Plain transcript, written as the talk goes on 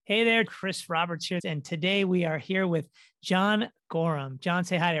Hey there, Chris Roberts here. And today we are here with John Gorham. John,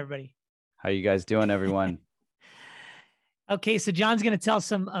 say hi to everybody. How you guys doing, everyone? Okay, so John's going to tell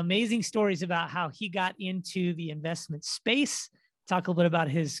some amazing stories about how he got into the investment space, talk a little bit about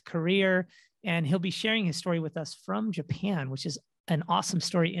his career, and he'll be sharing his story with us from Japan, which is an awesome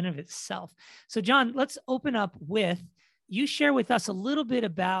story in of itself. So John, let's open up with you share with us a little bit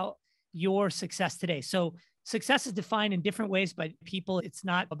about your success today. So success is defined in different ways by people. It's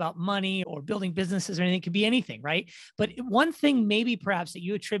not about money or building businesses or anything. It could be anything, right? But one thing maybe perhaps that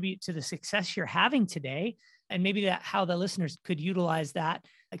you attribute to the success you're having today, and maybe that how the listeners could utilize that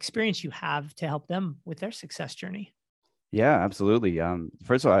experience you have to help them with their success journey. Yeah, absolutely.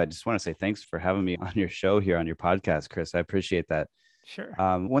 First of all, I just want to say thanks for having me on your show here on your podcast, Chris. I appreciate that. Sure.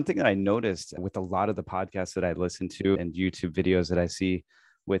 One thing that I noticed with a lot of the podcasts that I listen to and YouTube videos that I see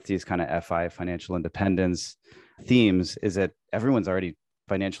with these kind of FI financial independence themes is that everyone's already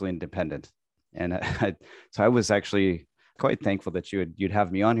financially independent. And so I was actually quite thankful that you'd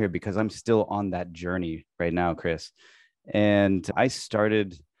have me on here because I'm still on that journey right now, Chris. And I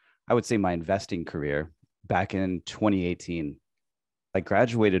started, I would say, my investing career back in 2018. I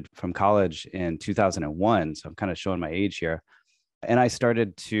graduated from college in 2001. So I'm kind of showing my age here. And I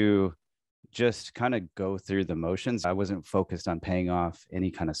started to just kind of go through the motions. I wasn't focused on paying off any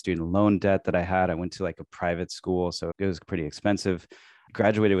kind of student loan debt that I had. I went to like a private school, so it was pretty expensive.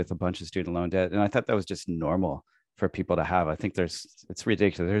 Graduated with a bunch of student loan debt. And I thought that was just normal for people to have. I think it's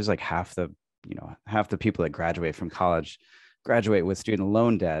ridiculous. There's like half the people that graduate from college graduate with student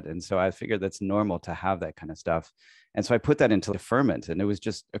loan debt. And so I figured that's normal to have that kind of stuff. And so I put that into deferment and it was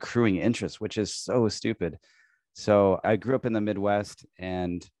just accruing interest, which is so stupid. So I grew up in the Midwest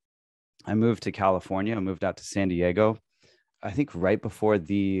and I moved to California. I moved out to San Diego, I think right before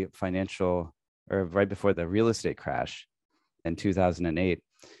the real estate crash in 2008.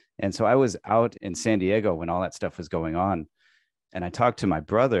 And so I was out in San Diego when all that stuff was going on. And I talked to my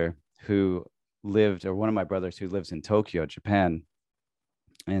brother one of my brothers who lives in Tokyo, Japan.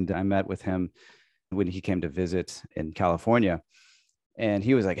 And I met with him when he came to visit in California. And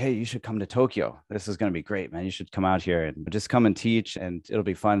he was like, hey, you should come to Tokyo. This is going to be great, man. You should come out here and just come and teach and it'll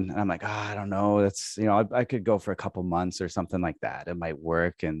be fun. And I'm like, I don't know. That's, I could go for a couple months or something like that. It might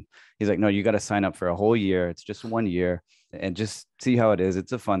work. And he's like, no, you got to sign up for a whole year. It's just 1 year and just see how it is.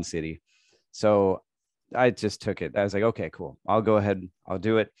 It's a fun city. So I just took it. I was like, okay, cool. I'll go ahead. I'll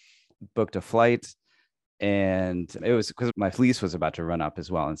do it. Booked a flight. And it was because my lease was about to run up as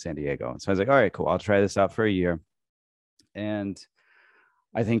well in San Diego. So I was like, all right, cool. I'll try this out for a year. And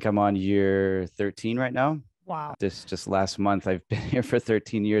I think I'm on year 13 right now. Wow. This just last month, I've been here for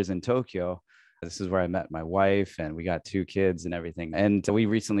 13 years in Tokyo. This is where I met my wife and we got 2 kids and everything. And we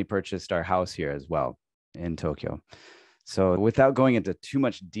recently purchased our house here as well in Tokyo. So without going into too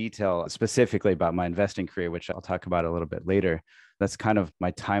much detail specifically about my investing career, which I'll talk about a little bit later, that's kind of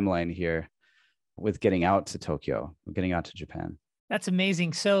my timeline here with getting out to Tokyo, getting out to Japan. That's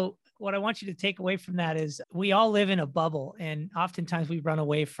amazing. So what I want you to take away from that is we all live in a bubble and oftentimes we run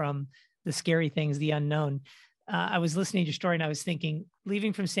away from the scary things, the unknown. I was listening to your story and I was thinking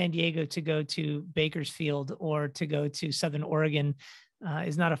leaving from San Diego to go to Bakersfield or to go to Southern Oregon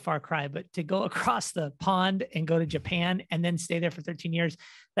is not a far cry, but to go across the pond and go to Japan and then stay there for 13 years,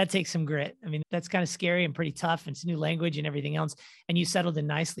 that takes some grit. I mean, that's kind of scary and pretty tough. And it's a new language and everything else. And you settled in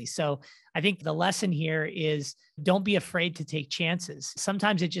nicely. So I think the lesson here is don't be afraid to take chances.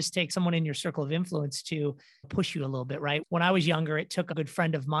 Sometimes it just takes someone in your circle of influence to push you a little bit, right? When I was younger, it took a good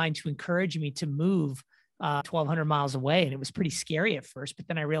friend of mine to encourage me to move 1,200 miles away. And it was pretty scary at first, but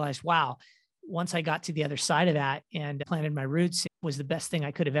then I realized, wow, once I got to the other side of that and planted my roots, it was the best thing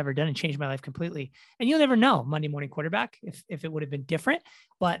I could have ever done and changed my life completely. And you'll never know Monday morning quarterback if it would have been different,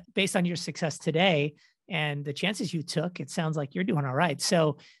 but based on your success today and the chances you took, it sounds like you're doing all right.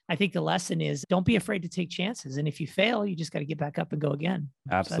 So I think the lesson is don't be afraid to take chances. And if you fail, you just got to get back up and go again.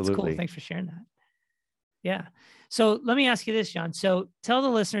 Absolutely. So that's cool. Thanks for sharing that. Yeah. So let me ask you this, John. So tell the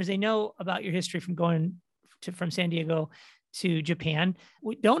listeners, they know about your history from going from San Diego to Japan.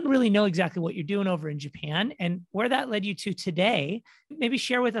 We don't really know exactly what you're doing over in Japan and where that led you to today. Maybe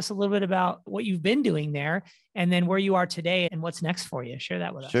share with us a little bit about what you've been doing there and then where you are today and what's next for you. Share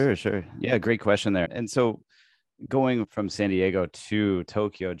that with us. Sure. Yeah, great question there. And so going from San Diego to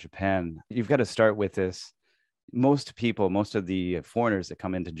Tokyo, Japan, you've got to start with this. Most of the foreigners that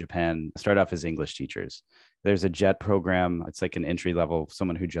come into Japan start off as English teachers. There's a JET program. It's like an entry level.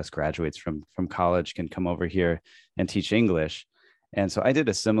 Someone who just graduates from college can come over here and teach English. And so I did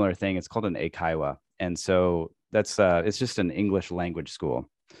a similar thing. It's called an eikaiwa. And so that's it's just an English language school.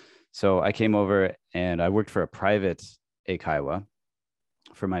 So I came over and I worked for a private eikaiwa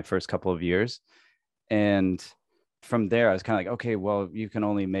for my first couple of years. And from there, I was kind of like, okay, well, you can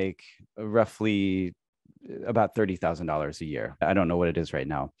only make roughly about $30,000 a year. I don't know what it is right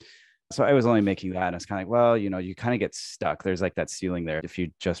now. So I was only making that. And it's kind of like, well, you kind of get stuck. There's like that ceiling there if you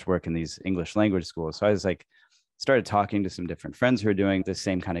just work in these English language schools. So I was like, started talking to some different friends who are doing the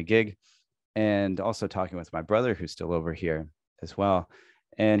same kind of gig, and also talking with my brother who's still over here as well.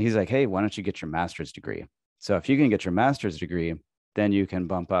 And he's like, hey, why don't you get your master's degree? So if you can get your master's degree, then you can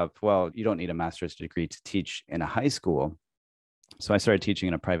bump up. Well, you don't need a master's degree to teach in a high school. So I started teaching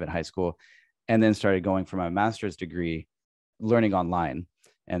in a private high school, and then started going for my master's degree, learning online.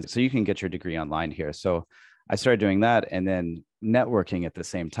 And so you can get your degree online here. So I started doing that, and then networking at the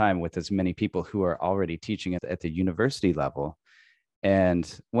same time with as many people who are already teaching at the university level.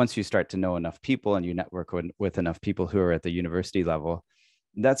 And once you start to know enough people and you network with enough people who are at the university level,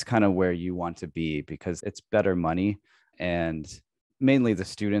 that's kind of where you want to be, because it's better money. And mainly the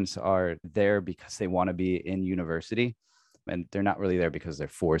students are there because they want to be in university, and they're not really there because they're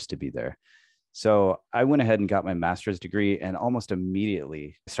forced to be there. So I went ahead and got my master's degree, and almost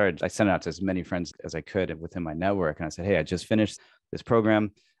immediately I sent it out to as many friends as I could within my network. And I said, hey, I just finished this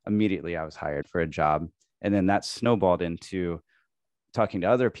program. Immediately I was hired for a job. And then that snowballed into talking to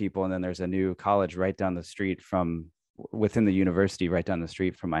other people. And then there's a new college right down the street from within the university, right down the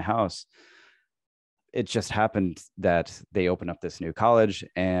street from my house. It just happened that they opened up this new college,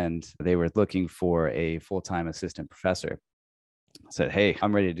 and they were looking for a full-time assistant professor. I said, hey,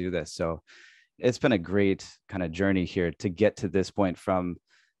 I'm ready to do this. So it's been a great kind of journey here to get to this point, from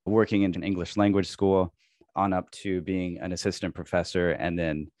working in an English language school on up to being an assistant professor. And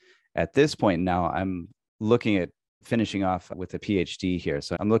then at this point now, I'm looking at finishing off with a PhD here.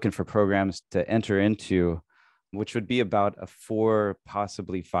 So I'm looking for programs to enter into, which would be about a 4,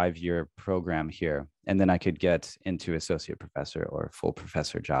 possibly 5-year program here. And then I could get into associate professor or full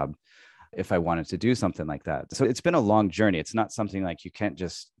professor job if I wanted to do something like that. So it's been a long journey. It's not something like you can't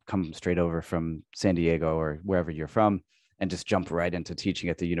just come straight over from San Diego or wherever you're from and just jump right into teaching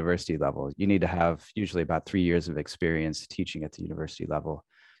at the university level. You need to have usually about 3 years of experience teaching at the university level.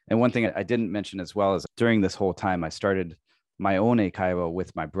 And one thing I didn't mention as well is during this whole time, I started my own eikaiwa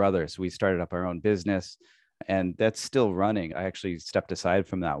with my brother. So we started up our own business, and that's still running. I actually stepped aside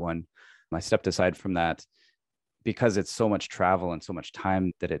from that one. I stepped aside from that because it's so much travel and so much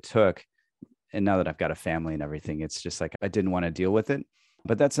time that it took. And now that I've got a family and everything, it's just like I didn't want to deal with it.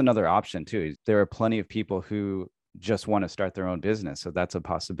 But that's another option too. There are plenty of people who just want to start their own business. So that's a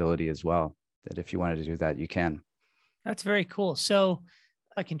possibility as well, that if you wanted to do that, you can. That's very cool. So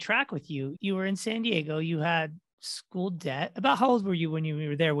I can track with you. You were in San Diego. You had school debt. About how old were you when you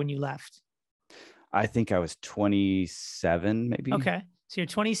were there when you left? I think I was 27, maybe. Okay. So you're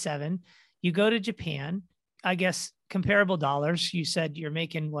 27. You go to Japan. I guess comparable dollars. You said you're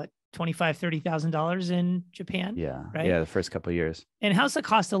making what, $25,000-$30,000 in Japan? Yeah. Right. Yeah. The first couple of years. And how's the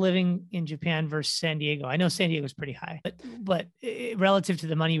cost of living in Japan versus San Diego? I know San Diego is pretty high, but relative to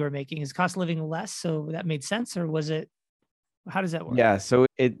the money you were making, is cost of living less? So that made sense, or was it? How does that work? Yeah. So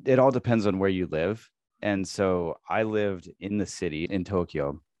it all depends on where you live. And so I lived in the city in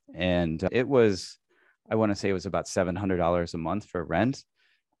Tokyo, and it was, I want to say it was about $700 a month for rent.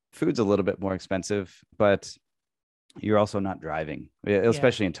 Food's a little bit more expensive, but you're also not driving,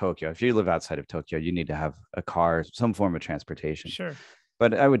 especially in Tokyo. If you live outside of Tokyo, you need to have a car, some form of transportation. Sure.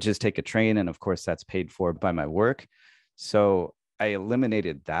 But I would just take a train, and of course that's paid for by my work. So I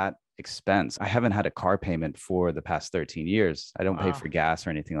eliminated that expense. I haven't had a car payment for the past 13 years. I don't pay for gas or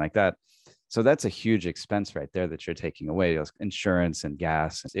anything like that. So that's a huge expense right there that you're taking away, insurance and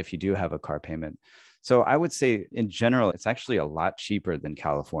gas, if you do have a car payment. So I would say in general, it's actually a lot cheaper than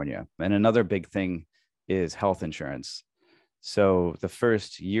California. And another big thing is health insurance. So the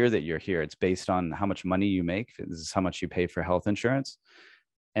first year that you're here, it's based on how much money you make. This is how much you pay for health insurance.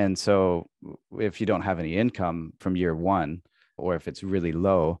 And so if you don't have any income from year one, or if it's really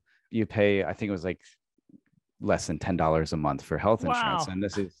low, you pay, I think it was like less than $10 a month for health insurance.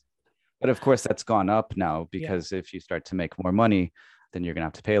 And but of course that's gone up now, because if you start to make more money, then you're going to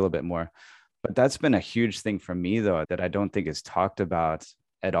have to pay a little bit more. But that's been a huge thing for me, though, that I don't think is talked about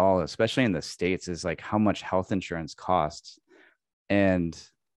at all, especially in the States, is like how much health insurance costs and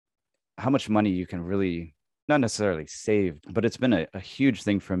how much money you can really not necessarily save. But it's been a huge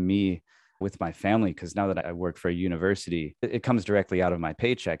thing for me with my family, because now that I work for a university, it comes directly out of my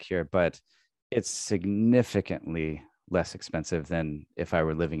paycheck here, but it's significantly less expensive than if I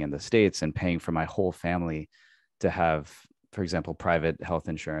were living in the States and paying for my whole family to have, for example, private health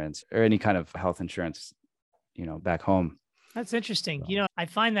insurance or any kind of health insurance, back home. That's interesting. So, I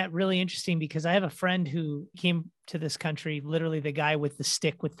find that really interesting because I have a friend who came to this country, literally the guy with the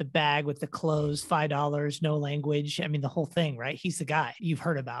stick, with the bag, with the clothes, $5, no language. I mean, the whole thing, right? He's the guy you've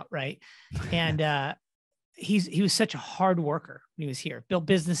heard about, right? And he was such a hard worker when he was here, built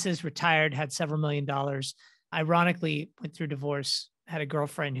businesses, retired, had several $1,000,000. Ironically, went through divorce, had a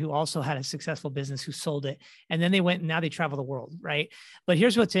girlfriend who also had a successful business who sold it. And then they went and now they travel the world, right? But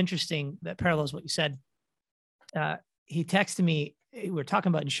here's what's interesting that parallels what you said. He texted me. We were talking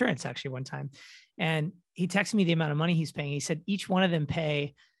about insurance actually one time, and he texted me the amount of money he's paying. He said each one of them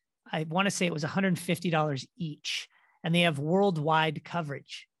pay, I want to say it was $150 each, and they have worldwide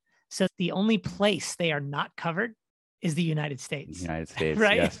coverage. So the only place they are not covered is the United States. United States,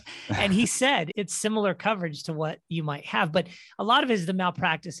 Right. yes. And he said it's similar coverage to what you might have, but a lot of it is the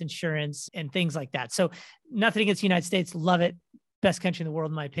malpractice insurance and things like that. So nothing against the United States. Love it. Best country in the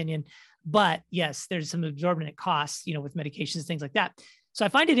world, in my opinion. But yes, there's some exorbitant costs, with medications, things like that. So I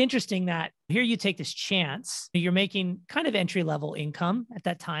find it interesting that here you take this chance. You're making kind of entry level income at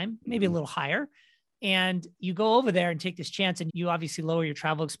that time, maybe a little higher. And you go over there and take this chance, and you obviously lower your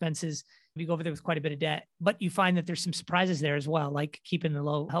travel expenses. You go over there with quite a bit of debt, but you find that there's some surprises there as well, like keeping the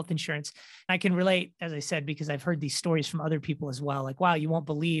low health insurance. I can relate, as I said, because I've heard these stories from other people as well. Like, wow, you won't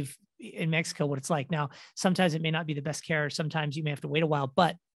believe in Mexico what it's like. Now, sometimes it may not be the best care. Sometimes you may have to wait a while,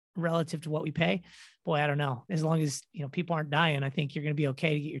 but relative to what we pay, boy, I don't know. As long as, people aren't dying, I think you're going to be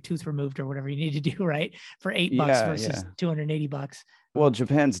okay to get your tooth removed or whatever you need to do, right? For $8 versus $280. Well,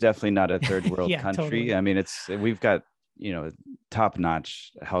 Japan's definitely not a third world Yeah, country. totally. I mean, we've got,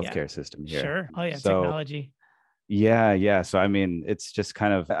 top-notch healthcare Yeah. system here. Sure. Oh yeah. So Technology. yeah. So I mean, it's just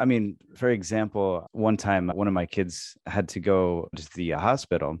kind of, for example, one time one of my kids had to go to the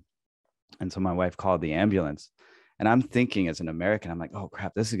hospital. And so my wife called the ambulance. And I'm thinking as an American, I'm like, oh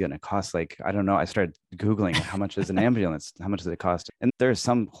crap, this is going to cost like, I don't know. I started Googling how much is an ambulance? How much does it cost? And there's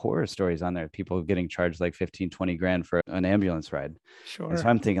some horror stories on there, people getting charged like 15, 20 grand for an ambulance ride. Sure. And so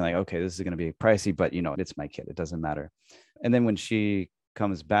I'm thinking like, okay, this is going to be pricey, but it's my kid. It doesn't matter. And then when she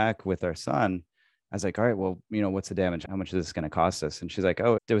comes back with our son, I was like, all right, well, what's the damage? How much is this going to cost us? And she's like,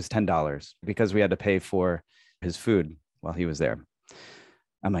 oh, it was $10 because we had to pay for his food while he was there.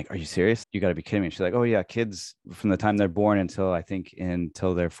 I'm like, are you serious? You got to be kidding me. She's like, oh yeah, kids from the time they're born until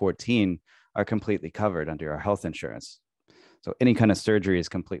they're 14 are completely covered under our health insurance. So any kind of surgery is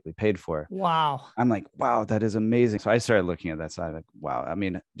completely paid for. Wow. I'm like, wow, that is amazing. So I started looking at that side, like, wow. I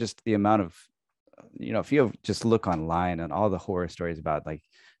mean, just the amount of, if you just look online and all the horror stories about like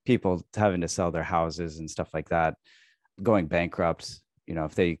people having to sell their houses and stuff like that, going bankrupt,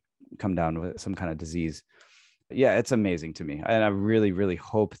 if they come down with some kind of disease. Yeah, it's amazing to me. And I really, really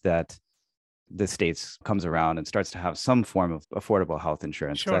hope that the States comes around and starts to have some form of affordable health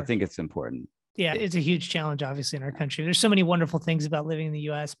insurance. Sure. I think it's important. Yeah, it's a huge challenge, obviously, in our country. There's so many wonderful things about living in the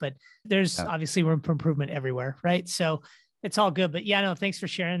US, but there's obviously room for improvement everywhere, right? So it's all good. But yeah, no, thanks for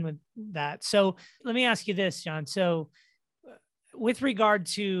sharing with that. So let me ask you this, John. So with regard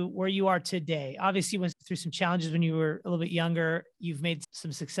to where you are today, obviously you went through some challenges when you were a little bit younger. You've made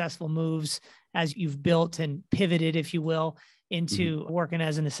some successful moves as you've built and pivoted, if you will, into working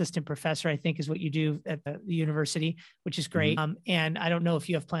as an assistant professor, I think is what you do at the university, which is great. And I don't know if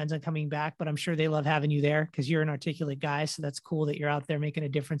you have plans on coming back, but I'm sure they love having you there because you're an articulate guy. So that's cool that you're out there making a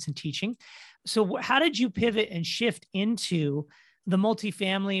difference in teaching. So how did you pivot and shift into the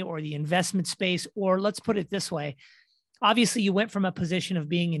multifamily or the investment space? Or let's put it this way. Obviously, you went from a position of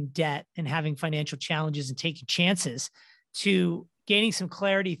being in debt and having financial challenges and taking chances to gaining some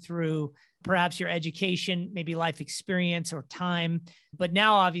clarity through perhaps your education, maybe life experience or time. But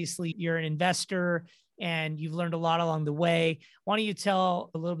now, obviously, you're an investor and you've learned a lot along the way. Why don't you tell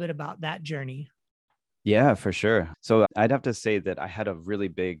a little bit about that journey? Yeah, for sure. So I'd have to say that I had a really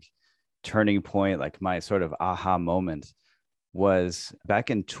big turning point, like my sort of aha moment was back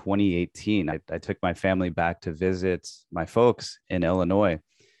in 2018. I took my family back to visit my folks in Illinois,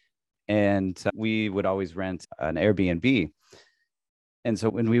 and we would always rent an Airbnb. And so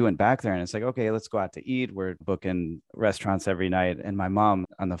when we went back there and it's like, okay, let's go out to eat. We're booking restaurants every night. And my mom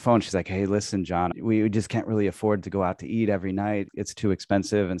on the phone, she's like, hey, listen, John, we just can't really afford to go out to eat every night. It's too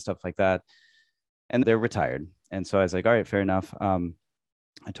expensive and stuff like that. And they're retired. And so I was like, all right, fair enough.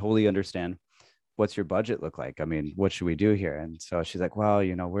 I totally understand. What's your budget look like? I mean, what should we do here? And so she's like, well,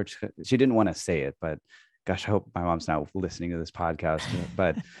 she didn't want to say it, but gosh, I hope my mom's not listening to this podcast,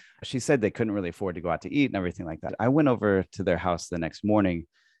 but she said they couldn't really afford to go out to eat and everything like that. I went over to their house the next morning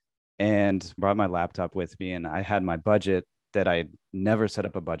and brought my laptop with me, and I had my budget that I'd never set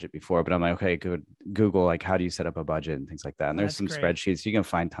up a budget before, but I'm like, okay, good. Google, like, how do you set up a budget and things like that? And there's some spreadsheets. You can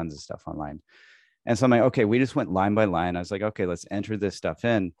find tons of stuff online. And so I'm like, okay, we just went line by line. I was like, okay, let's enter this stuff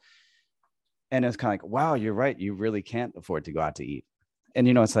in. And it's kind of like, wow, you're right. You really can't afford to go out to eat. And,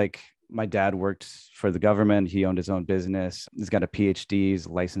 it's like my dad worked for the government. He owned his own business. He's got a PhD, he's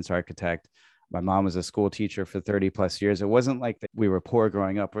a licensed architect. My mom was a school teacher for 30 plus years. It wasn't like we were poor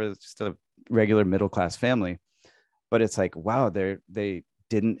growing up. We're just a regular middle class family. But it's like, wow, they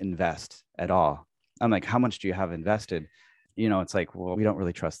didn't invest at all. I'm like, how much do you have invested? It's like, well, we don't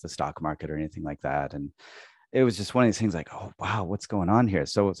really trust the stock market or anything like that. And it was just one of these things like, oh, wow, what's going on here?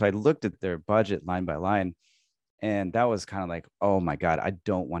 So I looked at their budget line by line, and that was kind of like, oh my God, I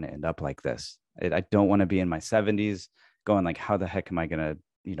don't want to end up like this. I don't want to be in my 70s going like, how the heck am I going to,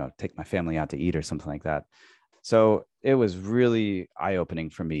 take my family out to eat or something like that. So it was really eye-opening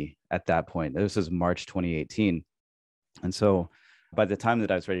for me at that point. This was March 2018. And so by the time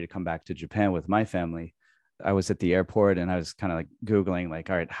that I was ready to come back to Japan with my family, I was at the airport and I was kind of like Googling like,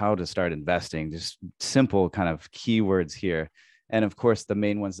 all right, how to start investing, just simple kind of keywords here. And of course, the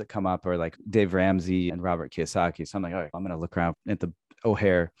main ones that come up are like Dave Ramsey and Robert Kiyosaki. So I'm like, all right, I'm going to look around at the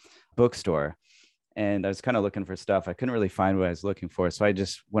O'Hare bookstore. And I was kind of looking for stuff. I couldn't really find what I was looking for. So I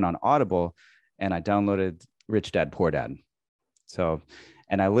just went on Audible and I downloaded Rich Dad, Poor Dad. So,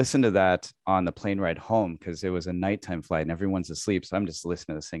 and I listened to that on the plane ride home because it was a nighttime flight and everyone's asleep. So I'm just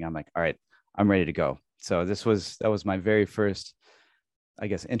listening to this thing. I'm like, all right, I'm ready to go. So that was my very first, I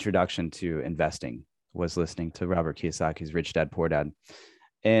guess, introduction to investing, was listening to Robert Kiyosaki's Rich Dad, Poor Dad.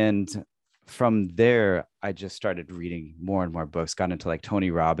 And from there, I just started reading more and more books, got into like Tony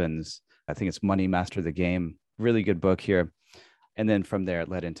Robbins. I think it's Money Master the Game. Really good book here. And then from there, it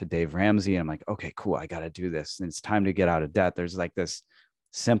led into Dave Ramsey. And I'm like, okay, cool. I got to do this. And it's time to get out of debt. There's like this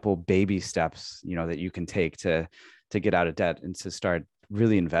simple baby steps, that you can take to get out of debt and to start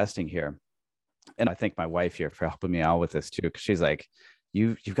really investing here. And I thank my wife here for helping me out with this too, because she's like,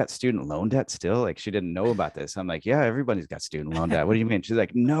 you've got student loan debt still? Like, she didn't know about this. I'm like, yeah, everybody's got student loan debt. What do you mean? She's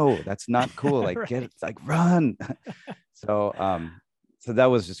like, no, that's not cool. Like, Right. get it, like, run. So that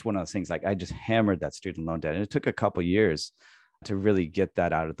was just one of those things. Like, I just hammered that student loan debt, and it took a couple years to really get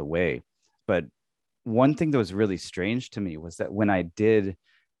that out of the way. But one thing that was really strange to me was that when I did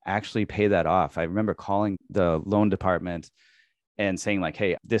actually pay that off, I remember calling the loan department and saying like,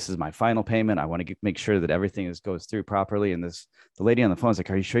 hey, this is my final payment. I want to make sure that everything goes through properly. And the lady on the phone is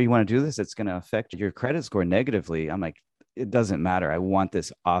like, are you sure you want to do this? It's going to affect your credit score negatively. I'm like, it doesn't matter. I want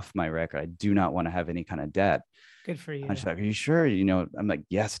this off my record. I do not want to have any kind of debt. Good for you. And she's like, are you sure? I'm like,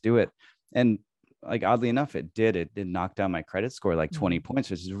 yes, do it. And like, oddly enough, it did knock down my credit score like 20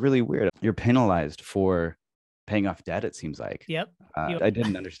 points, which is really weird. You're penalized for paying off debt, it seems like. Yep. I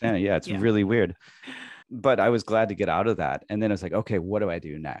didn't understand it. Yeah, it's really weird. But I was glad to get out of that. And then I was like, okay, what do I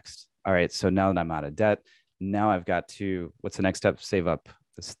do next? All right, so now that I'm out of debt, now I've got to, what's the next step? Save up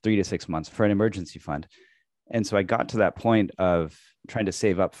this 3 to 6 months for an emergency fund. And so I got to that point of trying to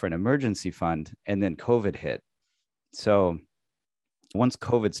save up for an emergency fund, and then COVID hit. So once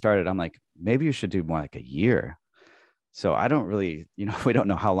COVID started, I'm like, maybe you should do more like a year. So I don't really, we don't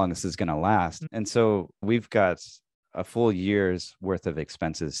know how long this is going to last. And so we've got a full year's worth of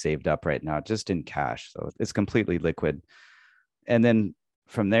expenses saved up right now, just in cash. So it's completely liquid. And then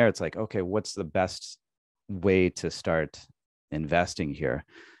from there, it's like, okay, what's the best way to start investing here?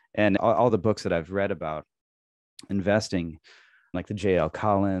 And all the books that I've read about investing, like the J.L.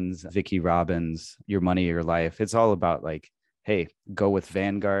 Collins, Vicki Robbins, Your Money, Your Life, it's all about like, hey, go with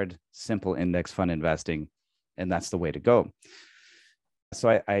Vanguard, simple index fund investing. And that's the way to go. So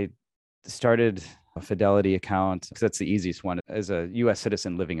I started a Fidelity account because that's the easiest one as a US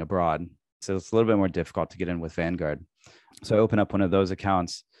citizen living abroad. So it's a little bit more difficult to get in with Vanguard. So I opened up one of those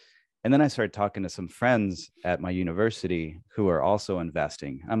accounts. And then I started talking to some friends at my university who are also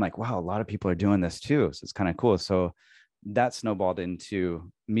investing. I'm like, wow, a lot of people are doing this too. So it's kind of cool. So that snowballed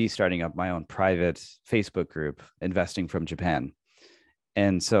into me starting up my own private Facebook group, Investing from Japan.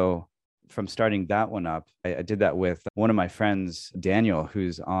 And so from starting that one up, I did that with one of my friends, Daniel,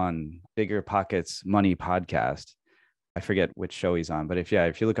 who's on Bigger Pockets Money podcast. I forget which show he's on, but if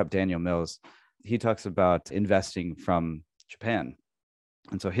you look up Daniel Mills, he talks about investing from Japan.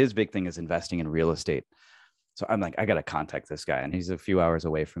 And so his big thing is investing in real estate. So I'm like, I got to contact this guy, and he's a few hours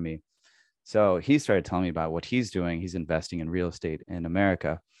away from me. So he started telling me about what he's doing. He's investing in real estate in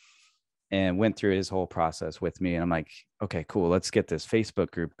America, and went through his whole process with me. And I'm like, okay, cool. Let's get this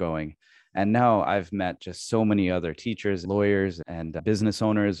Facebook group going. And now I've met just so many other teachers, lawyers, and business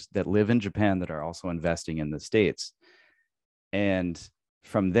owners that live in Japan that are also investing in the States. And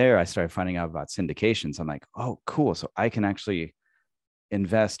from there, I started finding out about syndications. I'm like, oh, cool. So I can actually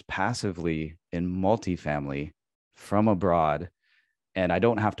invest passively in multifamily from abroad. And I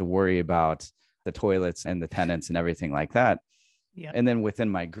don't have to worry about the toilets and the tenants and everything like that. Yeah. And then within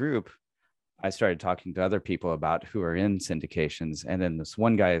my group, I started talking to other people about who are in syndications. And then this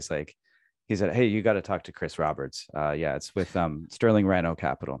one guy is like, he said, "Hey, you got to talk to Chris Roberts." Yeah, it's with Sterling Rhino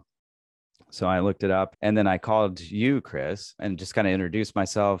Capital. So I looked it up, and then I called you, Chris, and just kind of introduced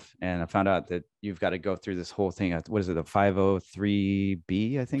myself. And I found out that you've got to go through this whole thing. What is it, the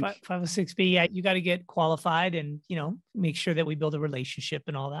 503B, I think? 506B. Yeah, you got to get qualified and, make sure that we build a relationship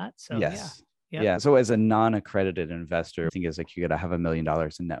and all that. So yes. Yeah. Yeah. So as a non-accredited investor, I think it's like you got to have $1 million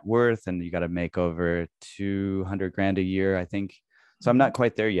in net worth, and you got to make over 200 grand a year, I think. So I'm not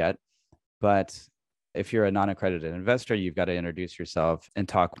quite there yet, but if you're a non-accredited investor, you've got to introduce yourself and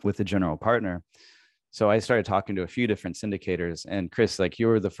talk with the general partner. So I started talking to a few different syndicators, and Chris, like, you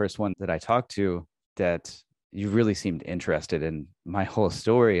were the first one that I talked to that you really seemed interested in my whole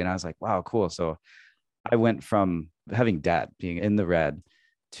story. And I was like, wow, cool. So I went from having debt, being in the red,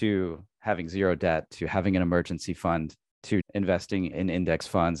 to having zero debt, to having an emergency fund, to investing in index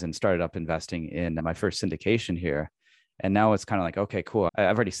funds, and started up investing in my first syndication here. And now it's kind of like, okay, cool.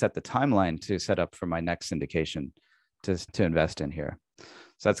 I've already set the timeline to set up for my next syndication to invest in here.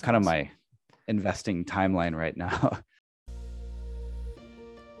 So that's kind of my investing timeline right now.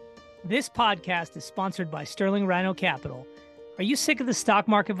 This podcast is sponsored by Sterling Rhino Capital. Are you sick of the stock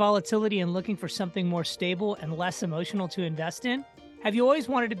market volatility and looking for something more stable and less emotional to invest in? Have you always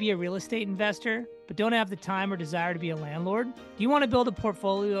wanted to be a real estate investor, but don't have the time or desire to be a landlord? Do you want to build a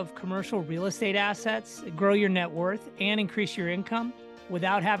portfolio of commercial real estate assets, grow your net worth, and increase your income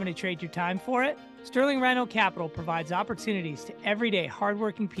without having to trade your time for it? Sterling Rhino Capital provides opportunities to everyday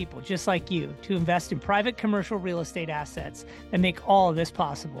hardworking people just like you to invest in private commercial real estate assets that make all of this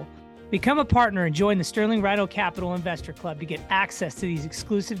possible. Become a partner and join the Sterling Rhino Capital Investor Club to get access to these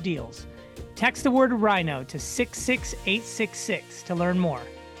exclusive deals. Text the word RHINO to 66866 to learn more.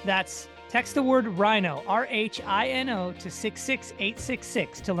 That's text the word RHINO, RHINO, to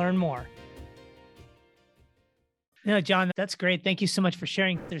 66866 to learn more. No, John, that's great. Thank you so much for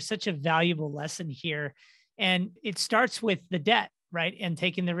sharing. There's such a valuable lesson here. And it starts with the debt, right? And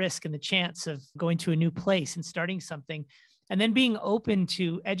taking the risk and the chance of going to a new place and starting something. And then being open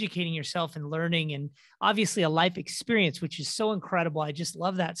to educating yourself and learning, and obviously a life experience, which is so incredible. I just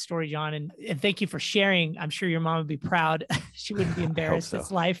love that story, John. And thank you for sharing. I'm sure your mom would be proud. She wouldn't be embarrassed.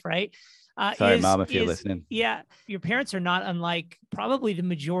 It's life, right? Sorry, Mom, if you're listening. Yeah. Your parents are not unlike probably the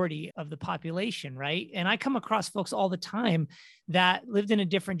majority of the population, right? And I come across folks all the time that lived in a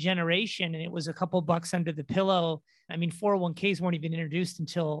different generation, and it was a couple bucks under the pillow. I mean, 401ks weren't even introduced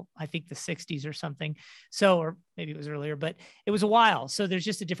until I think the 60s or something. So, or maybe it was earlier, but it was a while. So there's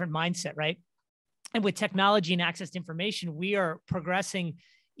just a different mindset, right? And with technology and access to information, we are progressing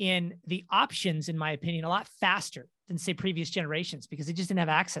in the options, in my opinion, a lot faster than, say, previous generations, because they just didn't have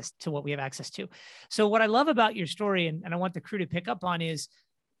access to what we have access to. So what I love about your story, and I want the crew to pick up on, is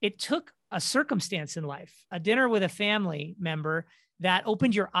it took a circumstance in life, a dinner with a family member, that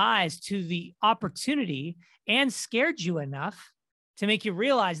opened your eyes to the opportunity and scared you enough to make you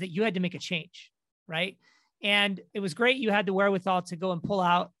realize that you had to make a change, right? And it was great you had the wherewithal to go and pull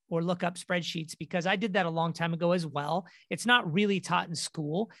out or look up spreadsheets, because I did that a long time ago as well. It's not really taught in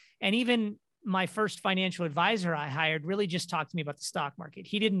school. And even my first financial advisor I hired really just talked to me about the stock market.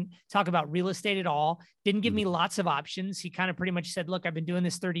 He didn't talk about real estate at all, didn't give me lots of options. He kind of pretty much said, look, I've been doing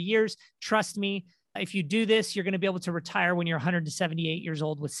this 30 years. Trust me. If you do this, you're going to be able to retire when you're 178 years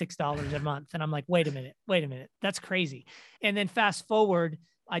old with $6 a month. And I'm like, wait a minute. That's crazy. And then fast forward,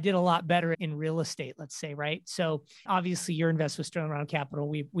 I did a lot better in real estate, let's say, right? So obviously you're invested with Sterling Rhino Capital.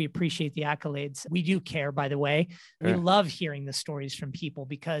 We appreciate the accolades. We do care, by the way. We love hearing the stories from people,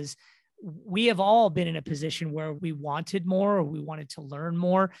 because we have all been in a position where we wanted more, or we wanted to learn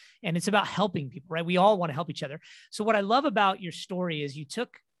more. And it's about helping people, right? We all want to help each other. So what I love about your story is you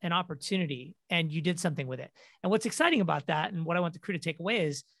took an opportunity and you did something with it. And what's exciting about that, and what I want the crew to take away,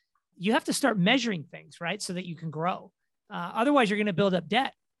 is you have to start measuring things, right? So that you can grow. Otherwise, you're going to build up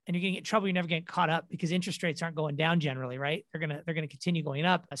debt and you're going to get in trouble. You're never getting caught up, because interest rates aren't going down generally, right? They're going to continue going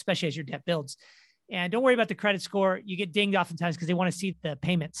up, especially as your debt builds. And don't worry about the credit score. You get dinged oftentimes because they want to see the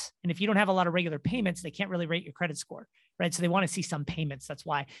payments. And if you don't have a lot of regular payments, they can't really rate your credit score, right? So they want to see some payments. That's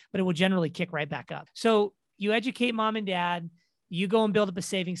why, but it will generally kick right back up. So you educate mom and dad. You go and build up a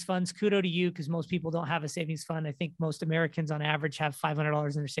savings funds. Kudos to you, because most people don't have a savings fund. I think most Americans on average have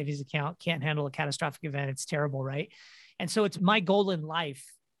 $500 in their savings account. Can't handle a catastrophic event. It's terrible, right? And so it's my goal in life,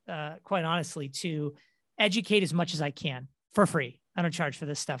 quite honestly, to educate as much as I can for free. I don't charge for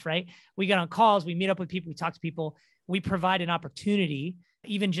this stuff, right? We get on calls, we meet up with people, we talk to people, we provide an opportunity,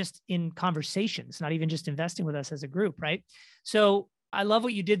 even just in conversations, not even just investing with us as a group, right? So I love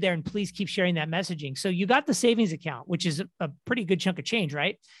what you did there, and please keep sharing that messaging. So you got the savings account, which is a pretty good chunk of change,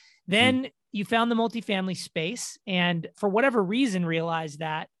 right? Then you found the multifamily space, and for whatever reason, realized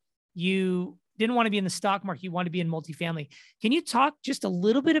that you didn't want to be in the stock market. You want to be in multifamily. Can you talk just a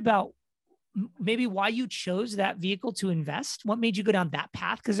little bit about maybe why you chose that vehicle to invest? What made you go down that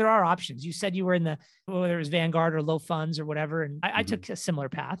path? Because there are options. You said you were in the, whether it was Vanguard or low funds or whatever. And I took a similar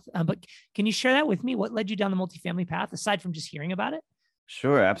path. But can you share that with me? What led you down the multifamily path aside from just hearing about it?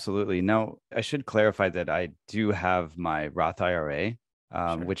 Sure, absolutely. Now, I should clarify that I do have my Roth IRA,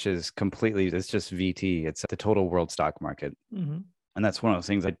 Sure. which is completely, it's just VT. It's the total world stock market. And that's one of those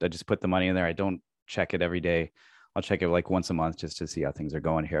things I just put the money in there. I don't check it every day. I'll check it like once a month just to see how things are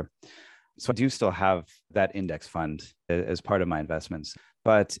going here. So I do still have that index fund as part of my investments.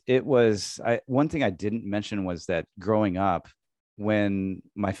 But it was, one thing I didn't mention was that growing up, when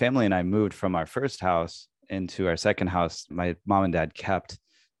my family and I moved from our first house into our second house, my mom and dad kept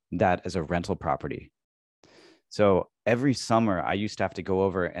that as a rental property. So every summer I used to have to go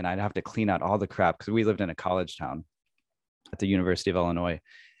over and I'd have to clean out all the crap because we lived in a college town at the University of Illinois.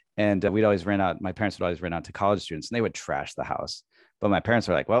 And we'd always rent out, my parents would always rent out to college students and they would trash the house. But my parents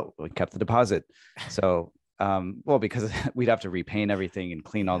were like, well, we kept the deposit. So, well, because we'd have to repaint everything and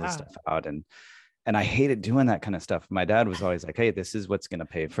clean all the stuff out. And I hated doing that kind of stuff. My dad was always like, hey, this is what's going to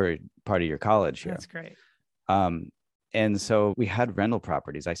pay for part of your college here. That's great. And so we had rental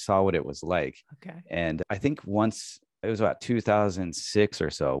properties. I saw what it was like. Okay. And I think once it was about 2006 or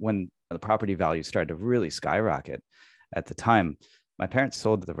so, when the property value started to really skyrocket at the time, my parents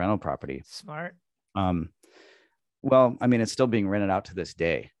sold the rental property. Smart. Well, I mean, it's still being rented out to this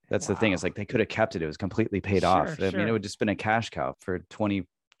day. That's the thing. It's like they could have kept it. It was completely paid off. I mean, it would just been a cash cow for 20,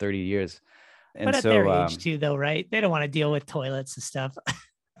 30 years. And but at their age too, though, right? They don't want to deal with toilets and stuff.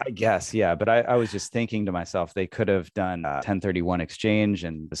 I guess, yeah. But I was just thinking to myself, they could have done a 1031 exchange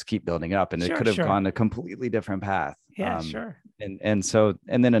and just keep building up. And it could have gone a completely different path. Yeah, sure. And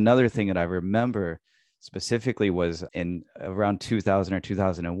then another thing that I remember specifically was in around 2000 or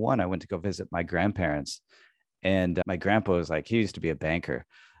 2001, I went to go visit my grandparents. And my grandpa was like, he used to be a banker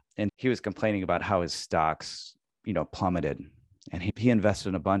and he was complaining about how his stocks, plummeted. And he invested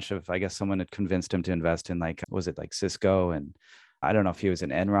in a bunch of, I guess someone had convinced him to invest in was it like Cisco? And I don't know if he was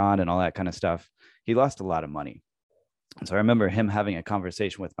in Enron and all that kind of stuff. He lost a lot of money. And so I remember him having a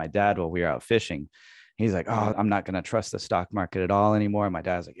conversation with my dad while we were out fishing. He's like, oh, I'm not going to trust the stock market at all anymore. And my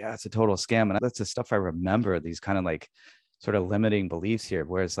dad's like, yeah, it's a total scam. And that's the stuff I remember, these kind of sort of limiting beliefs here,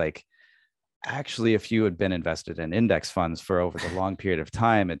 where it's like, actually, if you had been invested in index funds for over the long period of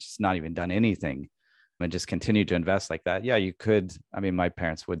time, it's not even done anything and just continued to invest like that. Yeah, you could. I mean, my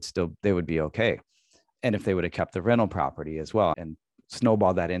parents they would be okay. And if they would have kept the rental property as well and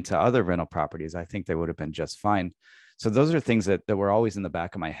snowballed that into other rental properties, I think they would have been just fine. So those are things that were always in the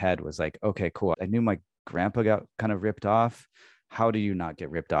back of my head was like, okay, cool. I knew my grandpa got kind of ripped off. How do you not get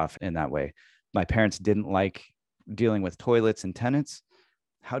ripped off in that way? My parents didn't like dealing with toilets and tenants.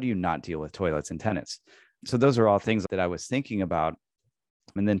 How do you not deal with toilets and tenants? So those are all things that I was thinking about.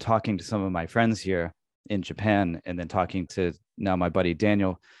 And then talking to some of my friends here in Japan, and then talking to now my buddy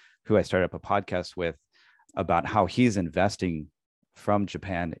Daniel, who I started up a podcast with, about how he's investing from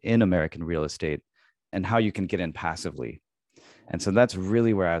Japan in American real estate and how you can get in passively. And so that's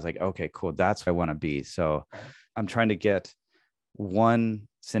really where I was like, okay, cool. That's where I want to be. So I'm trying to get one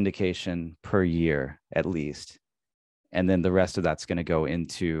syndication per year at least. And then the rest of that's going to go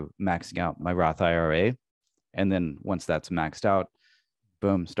into maxing out my Roth IRA. And then once that's maxed out,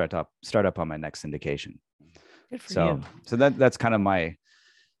 boom, start up on my next syndication. Good for you. So that's kind of my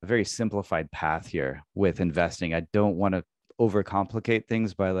very simplified path here with investing. I don't want to overcomplicate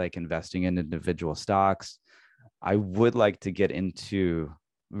things by investing in individual stocks. I would like to get into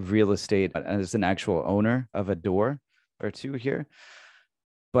real estate as an actual owner of a door or two here,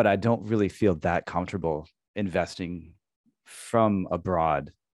 but I don't really feel that comfortable investing from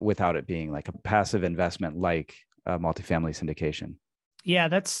abroad without it being like a passive investment, like a multifamily syndication. Yeah,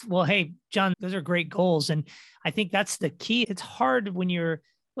 well, hey, John, those are great goals. And I think that's the key. It's hard when you're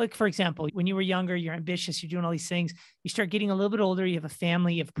for example, when you were younger, you're ambitious, you're doing all these things, you start getting a little bit older, you have a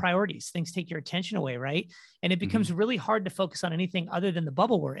family, you have priorities, things take your attention away, right? And it becomes really hard to focus on anything other than the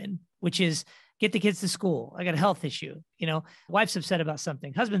bubble we're in, which is get the kids to school. I got a health issue, wife's upset about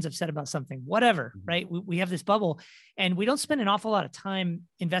something, husband's upset about something, whatever, right? We have this bubble and we don't spend an awful lot of time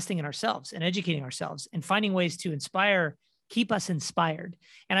investing in ourselves and educating ourselves and finding ways to keep us inspired.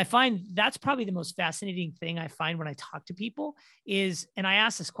 And I find that's probably the most fascinating thing I find when I talk to people is, and I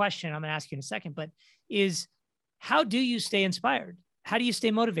ask this question, I'm going to ask you in a second, but is how do you stay inspired? how do you stay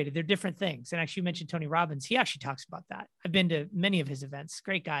motivated? They're different things. And actually you mentioned Tony Robbins. He actually talks about that. I've been to many of his events,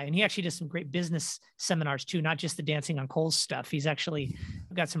 great guy. And he actually does some great business seminars too, not just the dancing on coals stuff. He's actually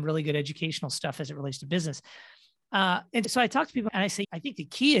got some really good educational stuff as it relates to business. And so I talk to people and I say, I think the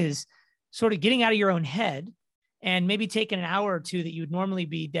key is sort of getting out of your own head and maybe taking an hour or two that you would normally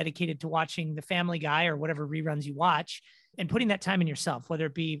be dedicated to watching the Family Guy or whatever reruns you watch, and putting that time in yourself, whether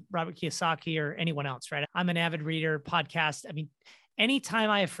it be Robert Kiyosaki or anyone else, right? I'm an avid reader, podcast. I mean, anytime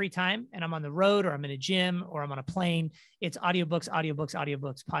I have free time and I'm on the road or I'm in a gym or I'm on a plane, it's audiobooks,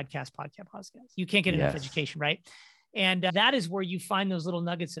 podcast. You can't get enough education, right? And that is where you find those little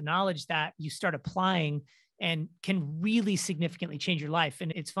nuggets of knowledge that you start applying and can really significantly change your life.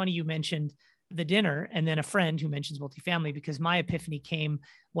 And it's funny you mentioned the dinner and then a friend who mentions multifamily, because my epiphany came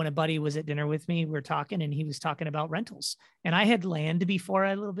when a buddy was at dinner with me. We were talking and he was talking about rentals, and I had land before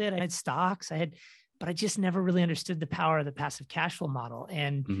a little bit. I had stocks, but I just never really understood the power of the passive cash flow model.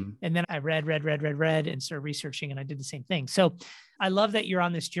 And then I read and started researching, and I did the same thing. So I love that you're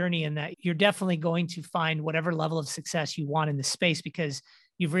on this journey and that you're definitely going to find whatever level of success you want in this space, because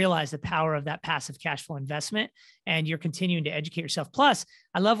you've realized the power of that passive cash flow investment and you're continuing to educate yourself. Plus,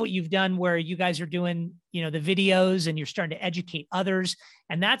 I love what you've done where you guys are doing, the videos and you're starting to educate others.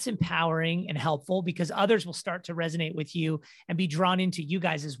 And that's empowering and helpful because others will start to resonate with you and be drawn into you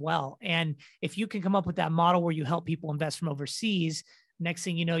guys as well. And if you can come up with that model where you help people invest from overseas, next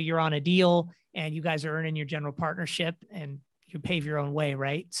thing you know, you're on a deal and you guys are earning your general partnership and you pave your own way,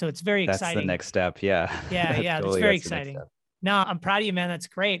 right? So it's very exciting. That's the next step. Yeah. Yeah. That's very exciting. No, I'm proud of you, man. That's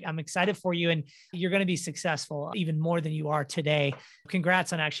great. I'm excited for you. And you're going to be successful even more than you are today.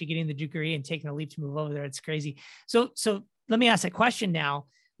 Congrats on actually getting the degree and taking a leap to move over there. It's crazy. So let me ask that question now.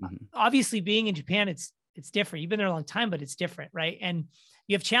 Obviously being in Japan, it's different. You've been there a long time, but it's different, right? And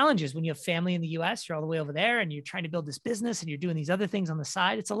you have challenges when you have family in the US, you're all the way over there and you're trying to build this business and you're doing these other things on the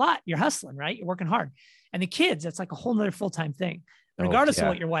side. It's a lot. You're hustling, right? You're working hard. And the kids, that's like a whole nother full-time thing. Regardless of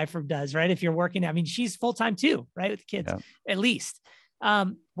what your wife does, right? If you're working, I mean, she's full-time too, right? With the kids, at least.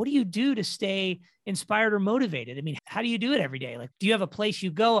 What do you do to stay inspired or motivated? I mean, how do you do it every day? Like, do you have a place you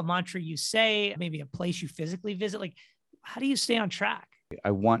go, a mantra you say, maybe a place you physically visit? Like, how do you stay on track?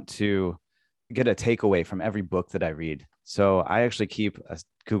 I want to get a takeaway from every book that I read. So I actually keep a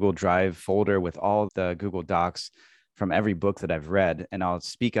Google Drive folder with all the Google Docs from every book that I've read, and I'll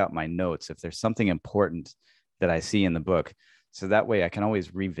speak out my notes if there's something important that I see in the book. So that way I can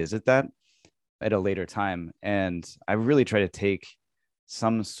always revisit that at a later time. And I really try to take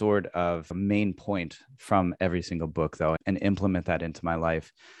some sort of main point from every single book though, and implement that into my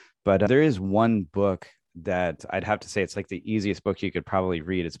life. But there is one book that I'd have to say it's like the easiest book you could probably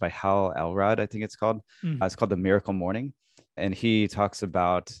read. It's by Hal Elrod, I think it's called. It's called The Miracle Morning. And he talks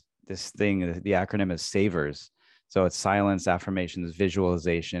about this thing, the acronym is SAVERS. So it's silence, affirmations,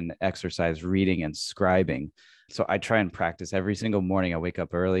 visualization, exercise, reading, and scribing. So I try and practice every single morning. I wake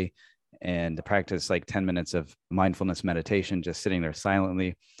up early and practice like 10 minutes of mindfulness meditation, just sitting there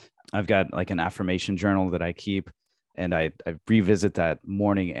silently. I've got like an affirmation journal that I keep, and I revisit that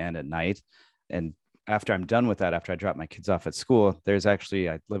morning and at night. And after I'm done with that, after I drop my kids off at school, there's actually,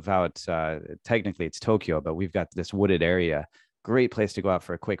 I live out, technically it's Tokyo, but we've got this wooded area, great place to go out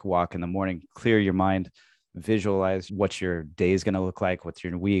for a quick walk in the morning, clear your mind, visualize what your day is going to look like, what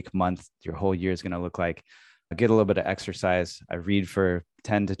your week, month, your whole year is going to look like. I get a little bit of exercise. I read for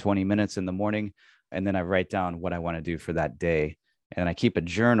 10 to 20 minutes in the morning, and then I write down what I want to do for that day. And I keep a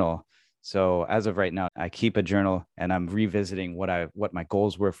journal. So as of right now, I keep a journal and I'm revisiting what my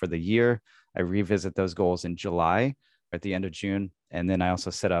goals were for the year. I revisit those goals in July or at the end of June. And then I also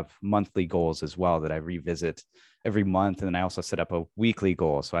set up monthly goals as well that I revisit every month. And then I also set up a weekly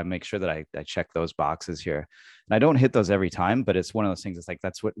goal. So I make sure that I check those boxes here. And I don't hit those every time, but it's one of those things. It's like,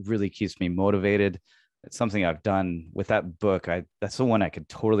 that's what really keeps me motivated. It's something I've done with that book. That's the one I could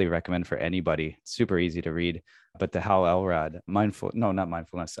totally recommend for anybody. It's super easy to read. But the Hal Elrod, not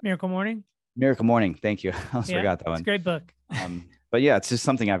mindfulness. Miracle Morning. Miracle Morning. Thank you. I almost forgot that one. It's a great book. But yeah, it's just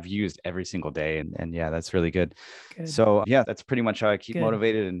something I've used every single day. And yeah, that's really good. So yeah, that's pretty much how I keep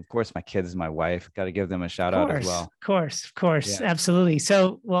motivated. And of course, my kids and my wife, got to give them a shout out as well. Of course. Yeah. Absolutely.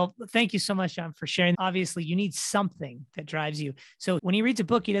 So, well, thank you so much, John, for sharing. Obviously, you need something that drives you. So when he reads a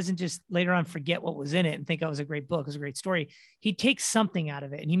book, he doesn't just later on forget what was in it and think, oh, it was a great book, it was a great story. He takes something out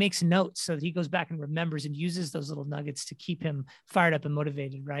of it and he makes notes so that he goes back and remembers and uses those little nuggets to keep him fired up and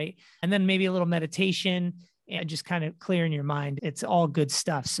motivated, right? And then maybe a little meditation and just kind of clearing your mind. It's all good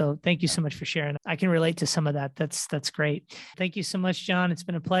stuff. So thank you so much for sharing. I can relate to some of that. That's great. Thank you so much, John. It's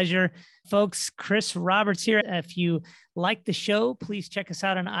been a pleasure. Folks, Chris Roberts here. If you like the show, please check us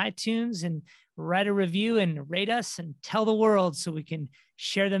out on iTunes and write a review and rate us and tell the world so we can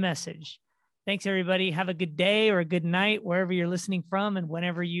share the message. Thanks, everybody. Have a good day or a good night, wherever you're listening from and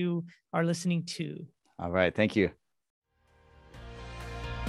whenever you are listening to. All right. Thank you.